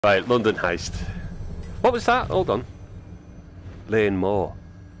Right, London Heist. What was that? Hold on. Learn more.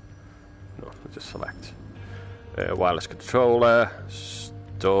 No, I'll just select. Wireless controller,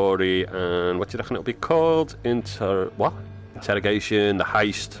 story, and what do you reckon it'll be called? What? Interrogation, the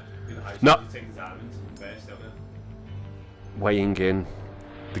heist. No. Weighing in.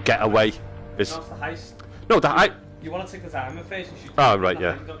 The getaway. Is... No, it's the heist. No, the heist. You want to take the diamond face and shoot. Oh, right,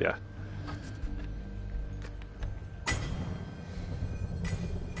 yeah, yeah.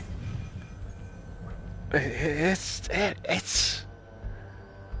 It's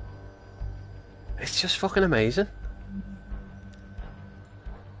just fucking amazing.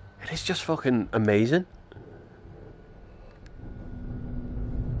 It is just fucking amazing.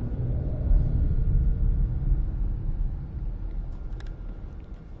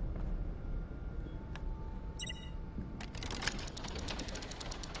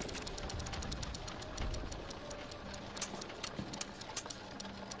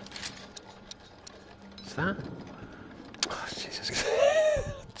 What's that? Oh, Jesus.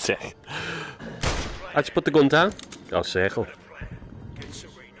 Sick. I just put the gun down. Oh, circle.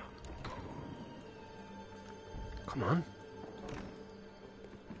 Come on.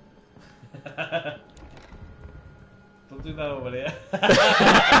 Don't do that over here.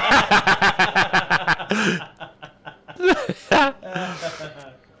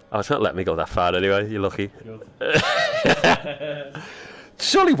 Oh, it's not letting me go that far anyway. You're lucky.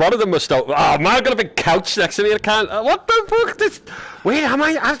 Surely one of them must have... Oh man, I've got a big couch next to me. I can't... What the fuck? This... Where am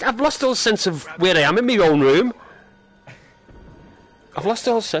I? I've lost all sense of where I am in my own room. I've lost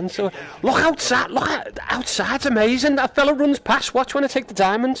all sense of... Look outside. Look outside. It's amazing. That fella runs past. Watch when I take the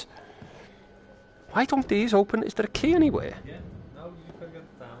diamond. Why don't these open? Is there a key anywhere? Yeah, no, you can get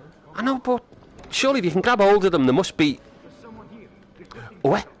the diamond. I know, but... Surely if you can grab hold of them, there must be...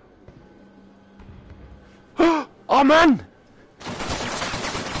 What? Oh man!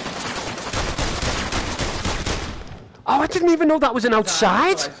 Oh, I didn't even know that was an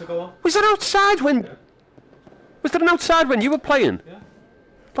outside. Was that outside when... Yeah. Was there an outside when you were playing? Yeah.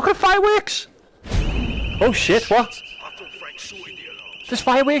 Look at the fireworks! Oh shit, what? There's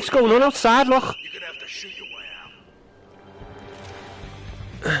fireworks going on outside, look. You're gonna have to shoot your way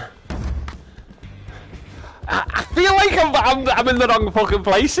out. I feel like I'm in the wrong fucking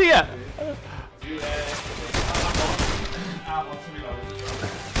place here.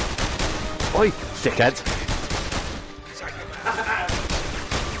 Oi, dickhead.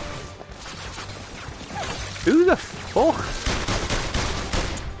 Who the fuck?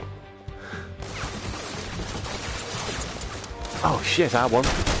 Oh shit, I won.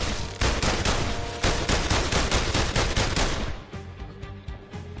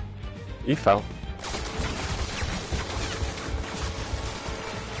 You fell.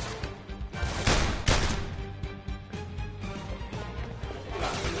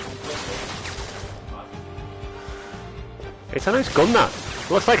 It's a nice gun, that.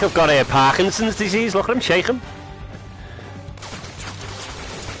 Looks like I've got Parkinson's disease. Look at him, shake him.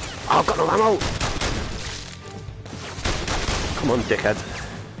 Oh, I've got no ammo. Come on, dickhead.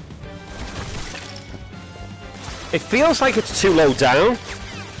 It feels like it's too low down.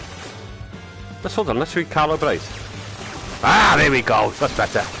 Let's hold on, let's recalibrate. Ah, there we go. That's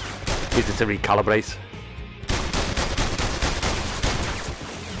better. Needed to recalibrate.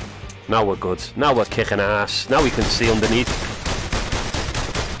 Now we're good. Now we're kicking ass. Now we can see underneath.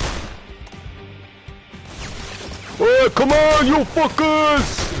 Oh, come on, you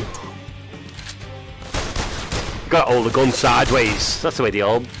fuckers! Got to hold the gun sideways. That's the way they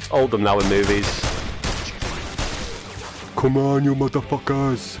hold them now in movies. Come on, you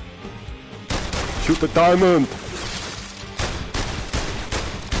motherfuckers! Shoot the diamond!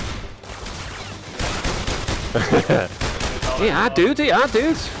 Yeah, dude. Yeah,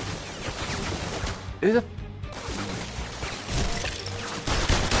 dude. Who the...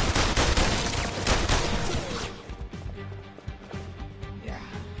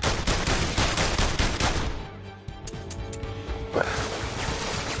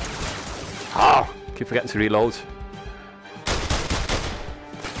 Oh, keep forgetting to reload.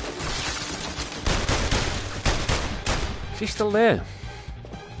 Is he still there?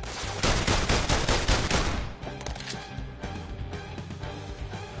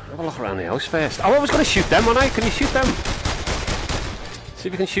 Have a look around the house first. Oh, I was going to shoot them, wasn't I? Can you shoot them? See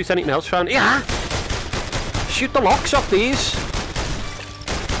if you can shoot anything else around. Yeah! Shoot the locks off these.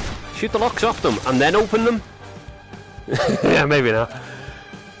 Shoot the locks off them and then open them. Yeah, maybe not.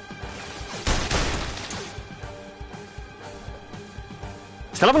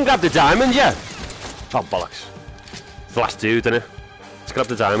 Still haven't grabbed the diamond yet. Oh, bollocks. It's the last dude, isn't it? Let's grab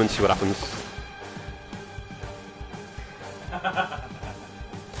the diamond, see what happens.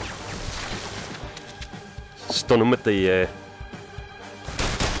 Stun him with the.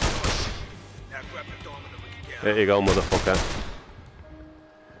 Now grab the diamond and we can get out. There you go, motherfucker.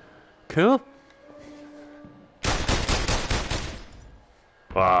 Cool.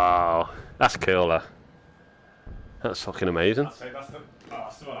 Wow, that's cool. That's fucking amazing. I'd say that's the. Oh,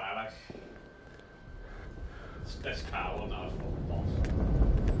 that's the one I like. This car one, that was fucking boss.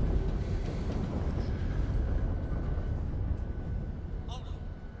 Hold on.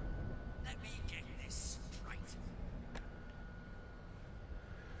 Let me get this straight.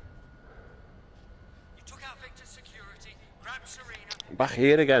 You took out Victor's security, grabbed Serena. Back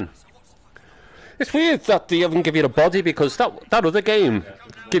here again. It's weird that they haven't give you a body because that other game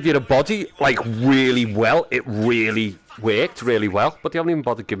give you a body like really well. It really worked really well, but they haven't even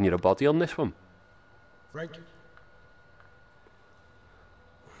bothered giving you a body on this one. Frank?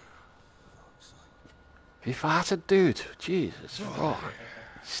 Have you farted, dude? Jesus. Oh.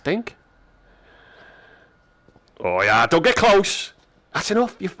 Stink. Oh yeah, don't get close. That's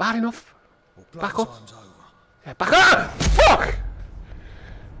enough. You've had enough. Back up. Yeah, back up. Fuck!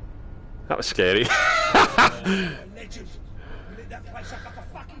 That was scary.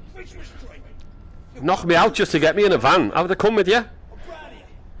 Knock me out just to get me in a van. I would have come with you.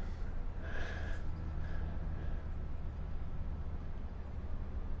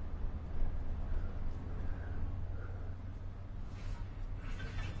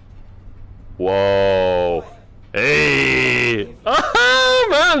 Whoa. Hey. Oh,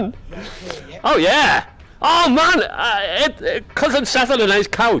 man. Oh, yeah. Oh, man. Because I'm sat on a nice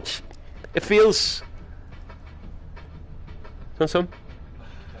couch, it feels... Want some?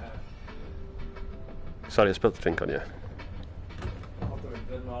 Sorry, I spilled the drink on you.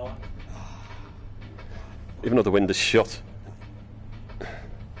 Even though the window is shut.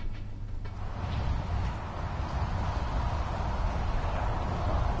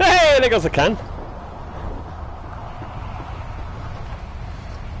 Hey, there goes the can.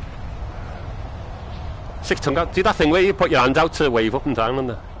 Six tongue out. Do that thing where you put your hand out to wave up and down on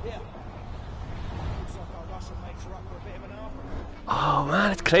the... Oh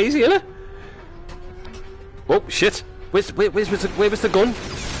man, it's crazy, isn't it? Oh shit! Where was the gun?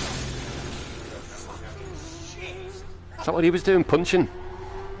 Is that what he was doing, punching?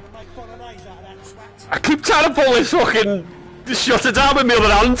 I keep trying to pull this fucking shutter down with my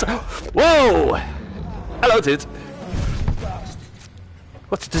other hand. Whoa! Hello, dude.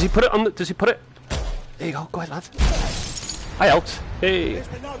 What does he put it on? Does he put it? There you go. Go ahead, lad. I out. Hey.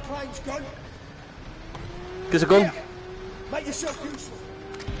 There's a gun. Make yourself useful.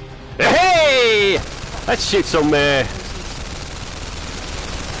 Hey! Let's shoot some.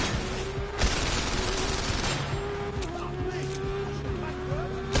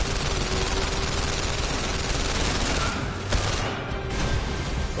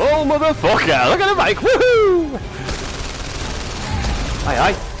 Oh, motherfucker! Look at the bike! Woohoo! Aye,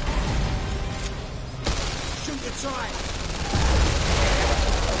 aye. Shoot the time.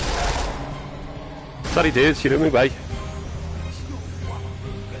 Sorry, dude. Shoot me way.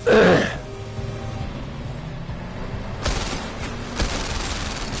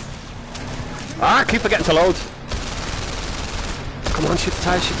 I keep forgetting to load. Come on, shoot the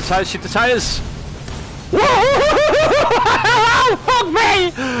tires, shoot the tires, shoot the tires. Whoa! Fuck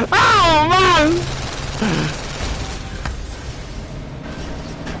me! Oh man!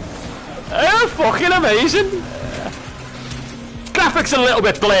 They're fucking amazing. Graphics a little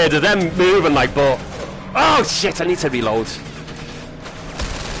bit blurred of them moving like, but oh shit! I need to reload.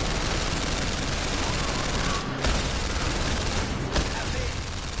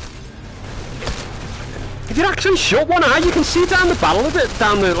 If you actually shut one eye, you can see down the barrel of it,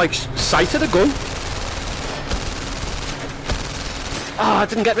 down the like sight of the gun. Oh, I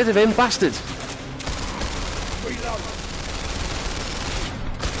didn't get rid of him, bastard.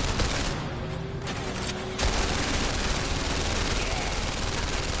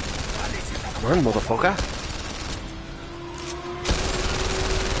 Come on, motherfucker.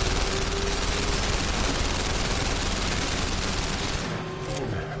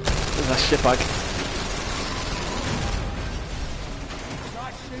 There's that shitbag.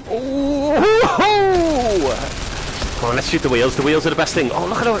 Oh! Come on, let's shoot the wheels. The wheels are the best thing. Oh,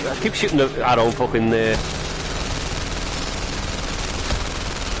 look at it. I keep shooting our own fucking...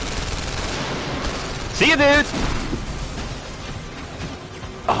 See you, dude!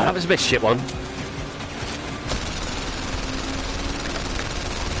 Oh, that was a bit shit one.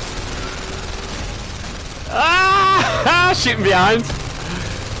 Ah! Shooting behind.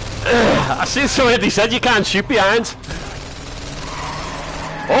 I see somebody said you can't shoot behind.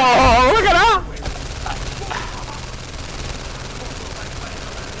 Oh, look at that!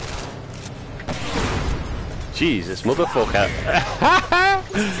 Jesus, motherfucker.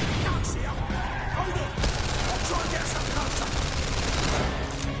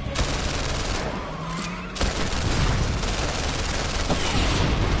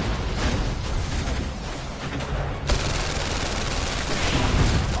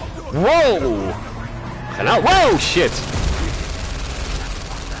 Whoa! Whoa, shit!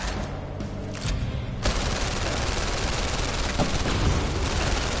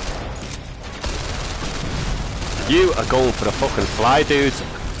 You are going for the fucking fly, dude.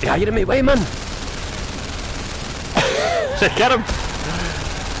 Yeah, you're in my way, man. Get him!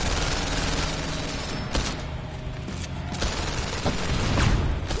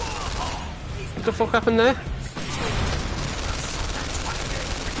 What the fuck happened there?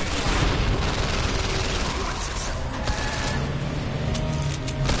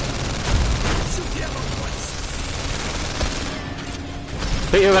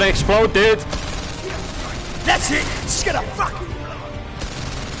 Think you're gonna explode, dude? That's it! Just gonna fucking...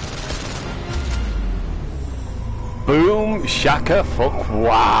 Boom, shaka, fuck.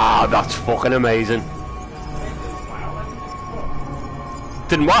 Wow, that's fucking amazing.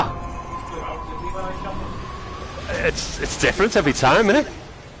 Didn't what? It's different every time, isn't it?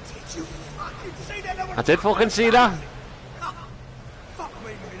 Did you fucking see that? I did fucking see that. Fuck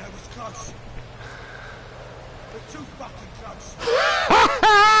me, man, that was close. But too fucking close.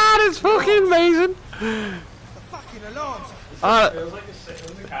 That's fucking amazing. The fucking alarms. Feels like it's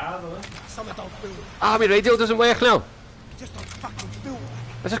sitting in the car, doesn't it? Something don't feel right. Ah, my radio doesn't work now. Just don't fucking feel right.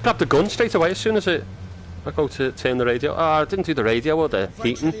 I just grabbed the gun straight away as soon as I go to turn the radio. I didn't do the radio or the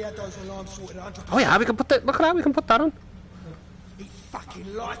heating. Eventually had those alarms sorted 100%. Oh yeah, we can put that. Look at that, we can put that on. He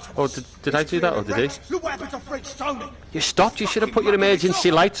fucking lied to Oh, us. did I do that or did he? Look what happened to French Tony. You stopped. You should have put your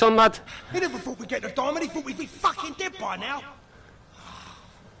emergency lights on, lad. He never thought we'd get the diamond. He thought we'd be fucking dead by now.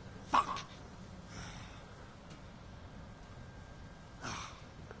 Fuck.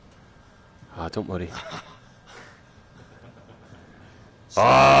 Ah, don't worry.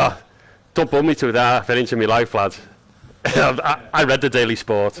 Ah, don't bum me to that. Fell into my life, lad. I read the Daily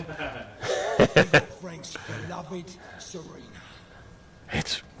Sport. Frank's beloved Serena.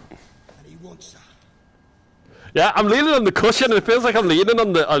 It's. And he wants her. Yeah, I'm leaning on the cushion, and it feels like I'm leaning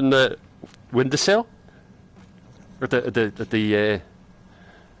on the windowsill. Or the.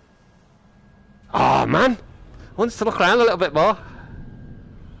 Oh man, I want to look around a little bit more.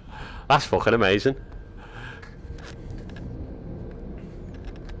 That's fucking amazing.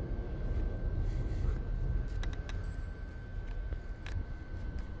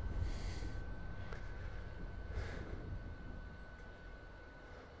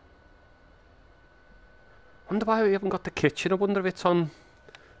 Wonder why we haven't got the kitchen. I wonder if it's on.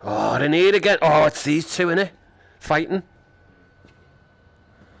 Oh, they're in here again. Oh, it's these two, innit? Fighting.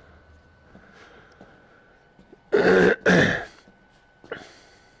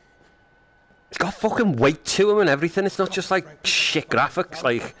 It's got fucking weight to him and everything. It's not just like shit graphics,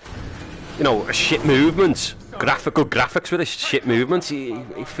 like, you know, a shit movement. Good graphics with a shit movement. He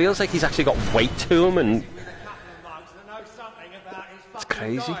feels like he's actually got weight to him, and it's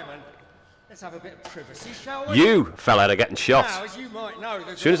crazy. Let's have a bit of privacy, shall we? You, fella, are getting shot. Now, as you might know,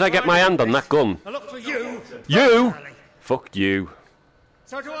 As soon as I get my hand on that gun. I look for you. You? Fuck you.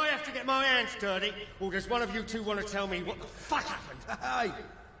 So do I have to get my hands dirty, or does one of you two want to tell me what the fuck happened? Hey,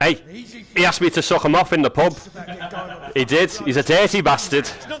 Hey, he asked me to suck him off in the pub. He did. He's a dirty bastard.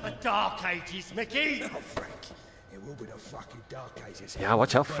 It's not the Dark Ages, Mickey. oh, Frank. It will be the fucking dark ages. Yeah,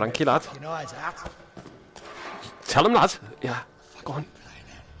 watch out, Frankie, lad. Fucking eyes out. Tell him, lad. Yeah, go on.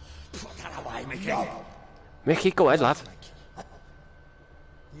 Put that away, Mickey. No. Mickey, go ahead, lad.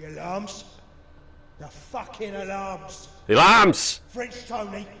 The alarms. The fucking alarms. The alarms! French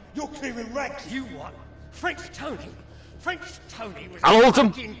Tony, you're clearing ranks. You what? French Tony? French Tony was I'll hold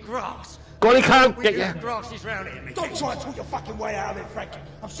him. fucking grass. Go on, he can't We get do you. grasses round here, Mickey. Don't try and talk your fucking way out of it, Frank.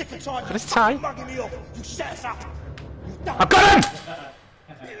 I'm sick and tired of you his tie. fucking mugging me off. You set us up. You done. I've got him!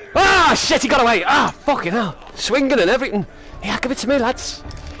 Ah, shit, he got away. Ah, fucking hell. Swinging and everything. Yeah, give it to me, lads.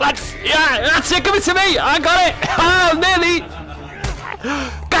 Lads, yeah, that's it, give it to me. I got it. Ah, nearly.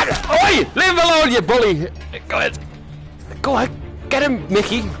 Got it. Oi, leave him alone, you bully. Go ahead. Go ahead. Get him,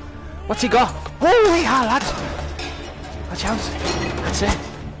 Mickey. What's he got? Oh, yeah, lads. Watch out. That's it.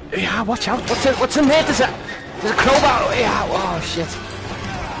 Yeah, watch out. What's in there? There's a crowbar. Yeah, oh, shit.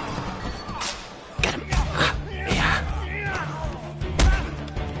 Get him. Ah, yeah.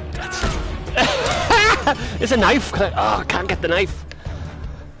 That's it. There's a knife. I can't get the knife.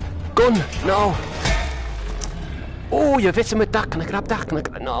 Gun. No. Oh, you've hit him with that. Can I grab that?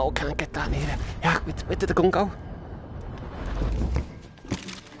 No, can't get that neither. Yeah, where did the gun go?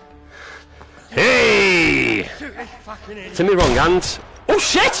 Hey! shoot this fucking idiot. It's in my wrong hands. Oh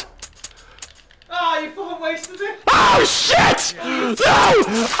shit! Ah, you fucking wasted it! Oh shit! No!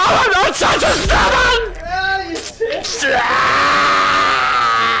 I'm not such a stubborn! Ah, you shit!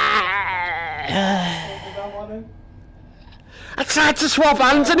 I tried to swap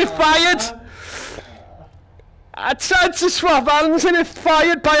hands and it fired! I tried to swap hands and it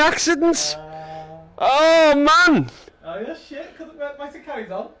fired by accident! Oh man! Oh, yeah, shit. Might have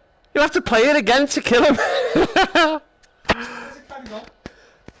carried on. You'll have to play it again to kill him. Might have carried on.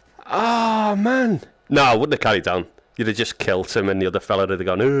 Oh man! No, I wouldn't have carried on. You'd have just killed him and the other fella would have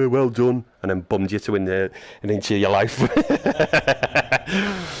gone, oh, well done, and then bummed you to an inch of your life.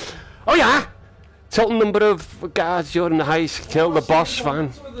 Oh yeah! Total number of guards during the heist, kill the boss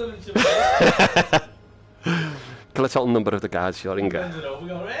fan. Kill a total number of the guards during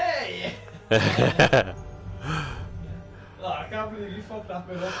Hey! Oh, I can't believe you fucked that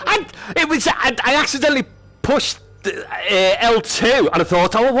bit up. I accidentally pushed L2 and I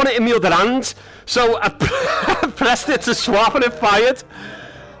thought, oh, I want it in my other hand. So I pressed it to swap and it fired.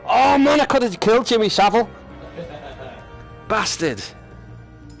 Oh man, I could have killed Jimmy Savile. Bastard.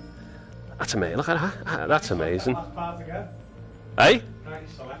 That's amazing. Look at that. That's amazing. Last part again. Hey? Right, you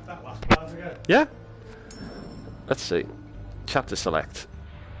select that last part again. Yeah? Let's see. Chapter select.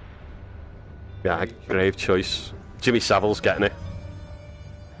 Yeah, grave choice. Jimmy Savile's getting it.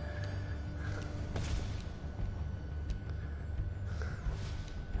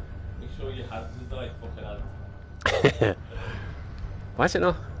 Make sure your hands are the right fucking hand. Why is it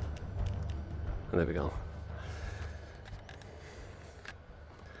not? Oh, there we go.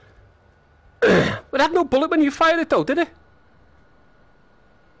 But it had no bullet when you fired it though, did it?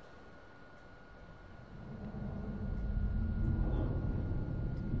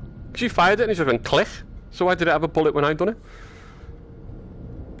 Because you fired it and it just went click. So why did it have a bullet when I done it?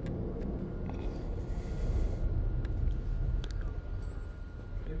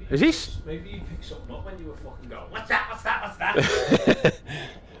 Is this? Maybe you picked something up when you were fucking going, what's that, what's that, what's that?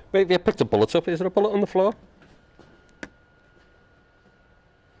 Maybe I picked a bullet up. Is there a bullet on the floor?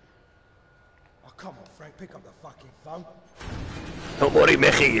 Oh, come on, Frank, pick up the fucking phone. Don't worry,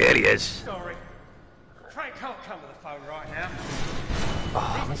 Mickey, here he is. Sorry. Frank can't come to the phone right now. Oh,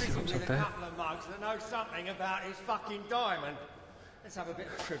 He's let's see busy what's with up a there. couple of mugs that know something about his fucking diamond. Let's have a bit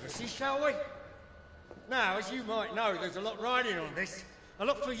of privacy, shall we? Now, as you might know, there's a lot riding on this. A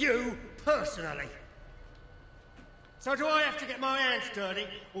lot for you, personally. So do I have to get my hands dirty,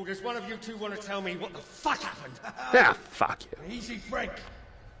 or does one of you two want to tell me what the fuck happened? Yeah, fuck you. Easy, Frank.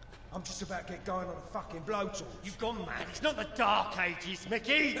 I'm just about to get going on a fucking blowtorch. You've gone mad. It's not the Dark Ages,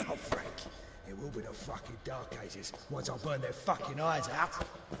 Mickey. Oh, Frank. It will be the fucking Dark Ages once I burn their fucking eyes out.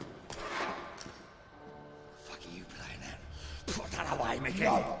 Fuck are you playing at? Put that away, Mickey.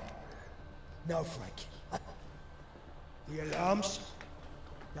 No. No, Frank. The alarms?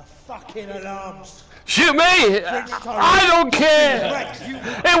 The fucking alarms. Shoot me! I don't care!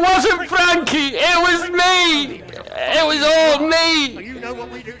 It wasn't Frankie! It was me! It was all me! You know what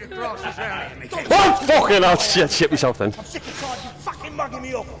we do to grasses around here, Mickey. Oh, fucking hell! Shit myself then. I'm sick and tired of you fucking mugging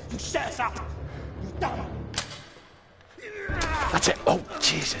me off. You set us up. You're done. That's it. Oh,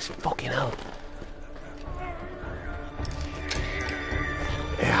 Jesus. Fucking hell.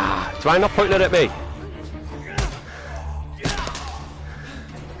 Yeah. Do I not point it at me?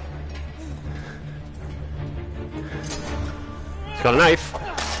 He's got a knife.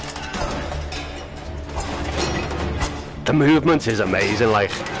 The movement is amazing,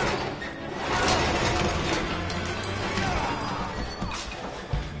 like.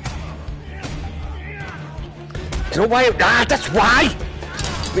 You know why? Ah, that's why!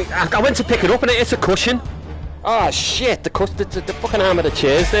 I went to pick it up and it hit a cushion. Oh shit, the fucking arm of the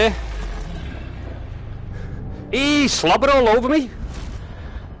chair's there. He slobbered all over me.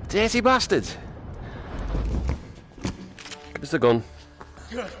 Dirty bastard. Give us the gun.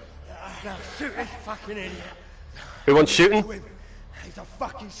 Good. Now shoot this fucking idiot. Who wants shooting? Kill him. He's a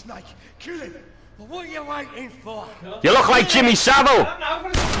fucking snake. Kill him. Well, what are you waiting for? You look like Jimmy Savile. No, I'm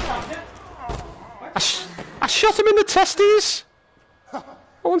gonna stop you. I shot him in the testes. I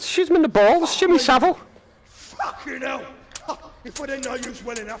want to shoot him in the balls, Jimmy Savile. Fucking hell. If I didn't know you was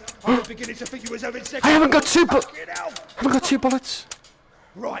well enough, I was beginning to think you was having sex. I haven't got two Fucking hell. haven't got two bullets.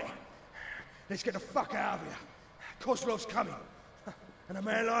 Right. Let's get the fuck out of here. Kozlov's coming. And a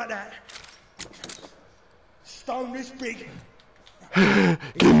man like that, stone this big.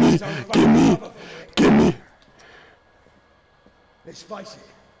 Give me. Let's face it.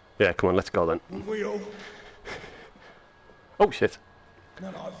 Yeah, come on, let's go then. We all. Oh shit.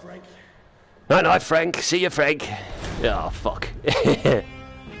 No, Frank. No, Frank. See you, Frank. Oh, fuck.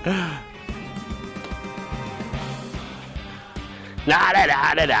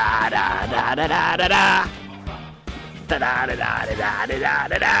 da da da da da da da da da. Da da da da da da da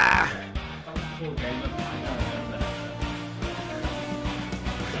da da.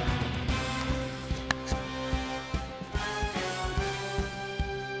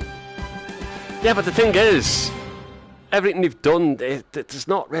 Yeah, but the thing is, everything you've done, it's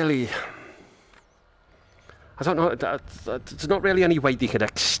not really. I don't know. There's not really any way you could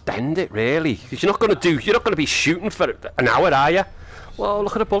extend it, really, because you're not going to be shooting for an hour, are you? Well,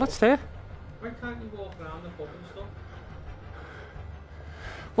 look at the bullets there. Why can't you walk around the pub and stuff?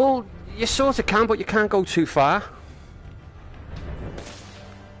 Well, you sort of can, but you can't go too far.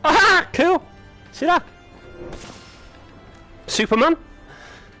 Aha! Cool. See that? Superman.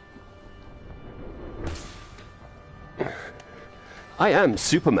 I am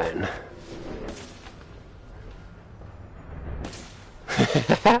Superman.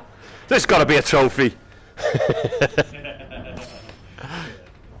 There's got to be a trophy.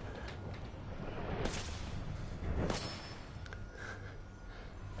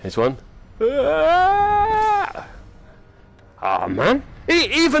 Here's one. Oh man!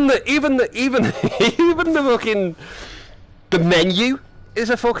 Even the fucking the menu is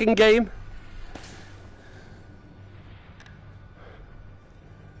a fucking game.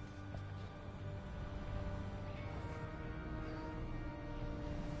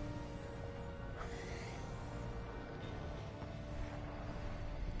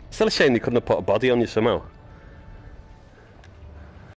 Still a shame they couldn't have put a body on you somehow.